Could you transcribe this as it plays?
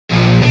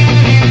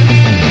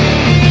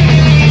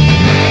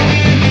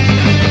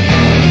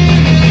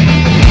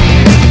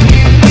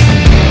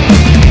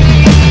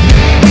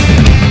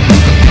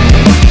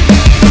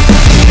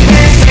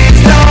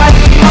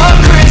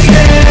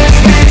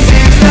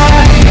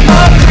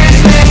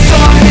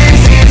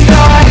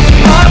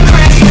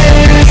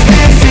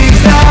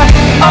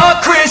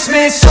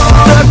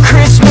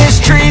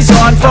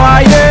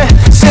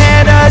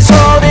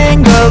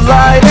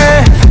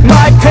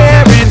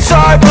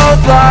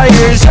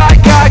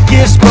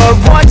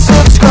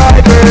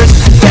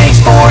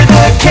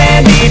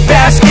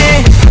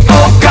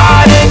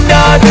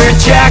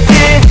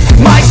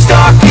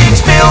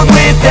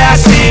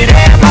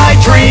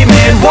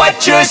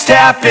just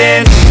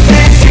happened.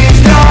 This is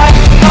not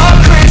a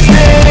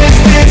Christmas.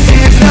 This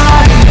is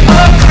not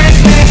a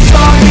Christmas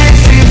song.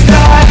 This is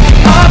not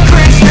a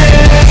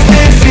Christmas.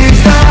 This is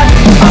not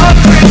a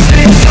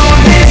Christmas song.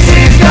 This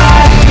is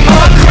not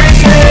a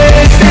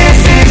Christmas.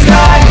 This is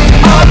not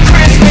a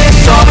Christmas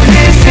song.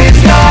 This is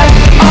not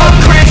a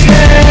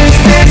Christmas.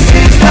 This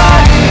is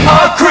not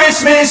a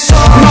Christmas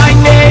song. My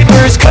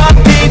neighbors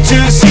compete to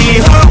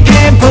see who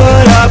can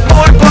put up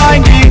more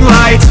blinding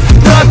lights.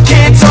 The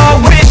kids all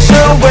wish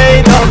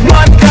away the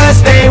month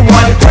 'cause they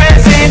want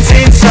presents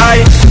in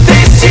sight.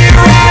 This year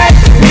had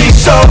me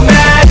so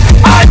mad,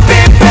 I've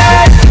been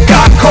bad,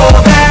 got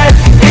coal that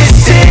is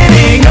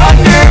sitting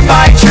under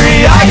my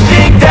tree. I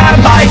think that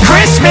my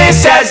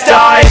Christmas has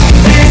died.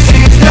 This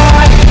is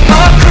not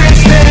a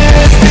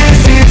Christmas.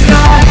 This is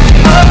not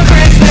a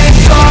Christmas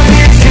song.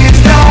 This is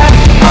not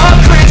a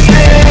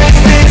Christmas.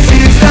 This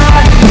is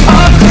not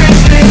a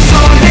Christmas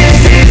song.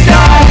 This is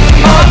not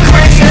a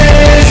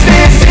Christmas.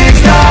 This is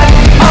not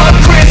a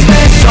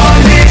Christmas song.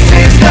 This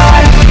is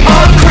not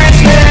a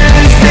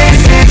Christmas.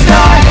 This is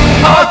not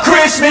a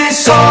Christmas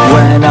song.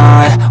 When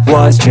I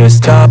was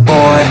just a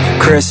boy,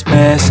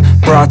 Christmas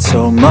brought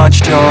so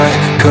much joy.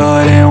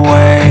 Couldn't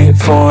wait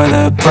for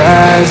the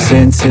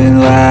presents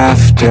and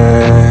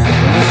laughter.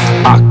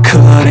 I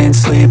couldn't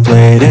sleep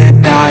late at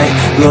night,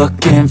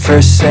 looking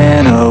for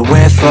Santa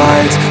with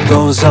lights.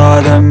 Those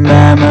are the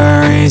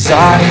memories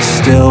I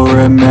still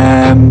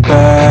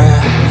remember.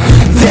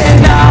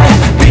 Then I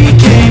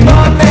became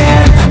a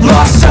man,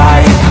 lost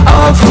sight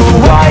of who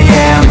I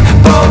am,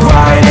 but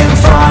right in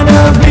front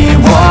of me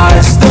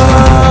was the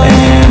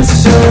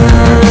answer.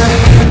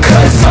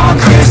 'Cause on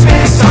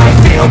Christmas I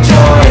feel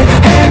joy,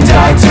 and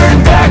I turn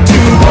back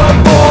to a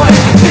boy.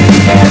 The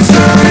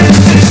answer is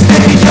to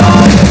stay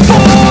young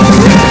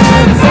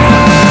forever.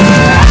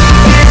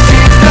 This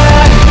is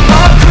not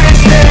a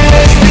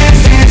Christmas. This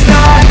is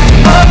not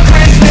a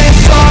Christmas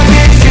song.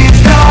 This is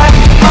not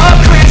a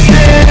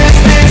Christmas.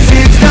 This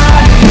is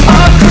not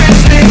a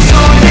Christmas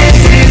song. This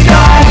is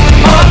not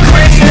a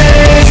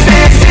Christmas.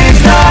 This is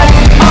not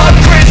a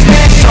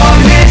Christmas song.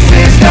 This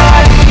is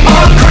not a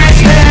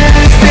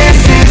Christmas. This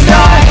is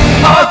not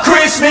a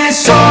Christmas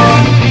song.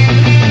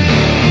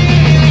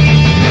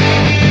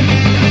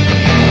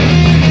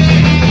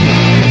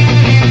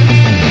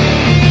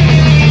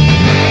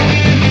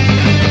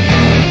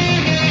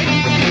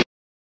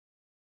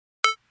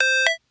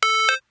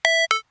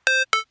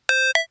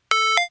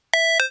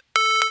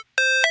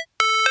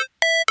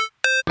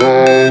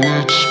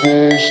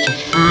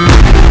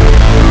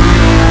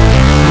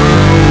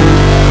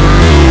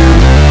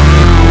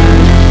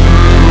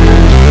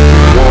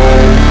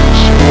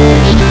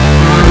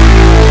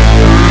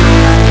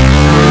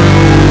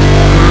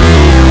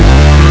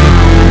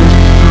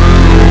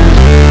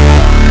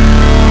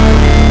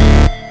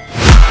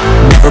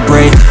 Never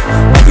break,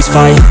 always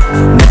fight,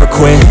 never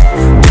quit,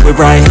 do it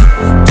right,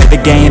 play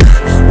the game,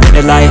 win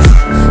it life,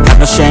 have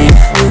no shame,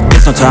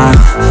 there's no time,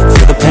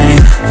 feel the pain,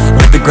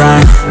 live the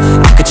grind,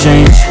 I could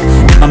change,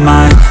 in my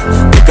mind,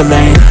 pick a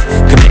lane,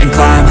 commit and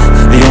climb,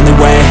 the only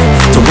way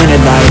to win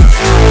it life.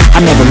 I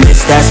never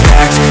miss, that's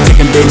fact,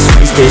 taking big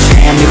swings, bitch,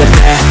 hand me the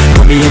bat,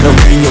 put me in the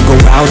ring, you'll go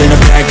out in a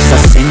bag, 'cause I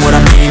sing what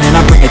I mean and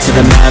I bring it to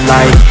the mad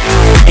light.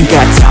 Ain't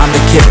got time to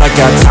kill, I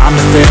got time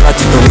to feel, I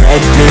took the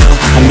red pill,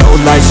 I know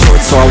life's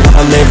short so I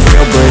wanna live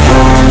real, but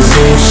how's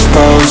it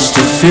supposed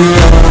to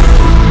feel?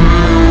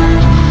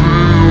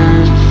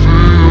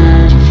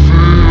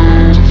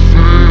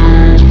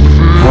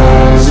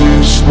 How's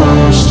it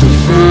supposed to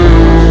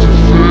feel?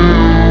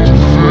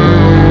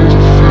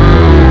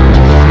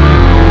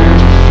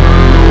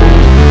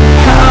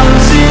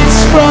 How's it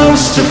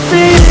supposed to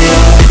feel?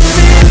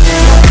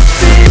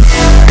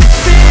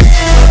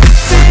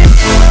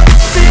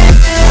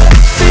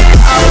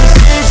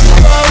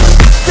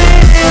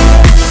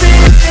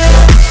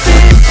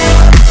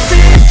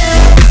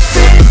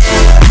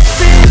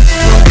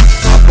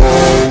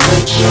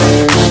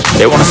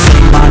 They wanna say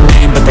my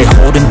name, but they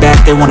holding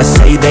back. They wanna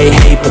say they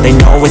hate, but they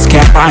know it's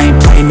cap. I ain't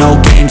play no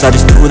games, I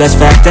just do that's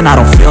fact. And I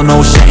don't feel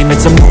no shame,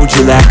 it's a mood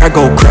you lack. I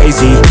go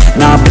crazy,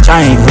 nah bitch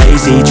I ain't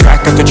lazy.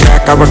 Track after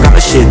track, I work on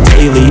this shit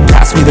daily.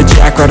 Pass me the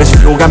jack, right as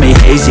fuel, got me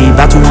hazy.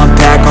 About to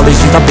unpack all these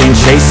things I've been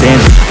chasing.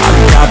 I've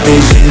got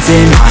visions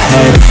in my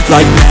head,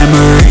 like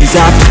memories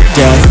after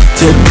death.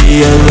 To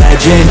be a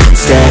legend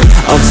instead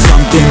of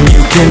something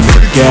you can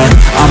forget.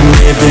 I'm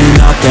living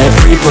up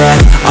every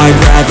breath, I'd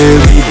rather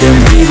lead than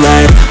be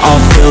led. I'll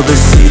fill the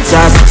seats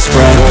as I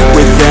spread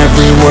with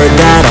every word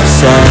that I've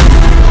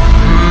said.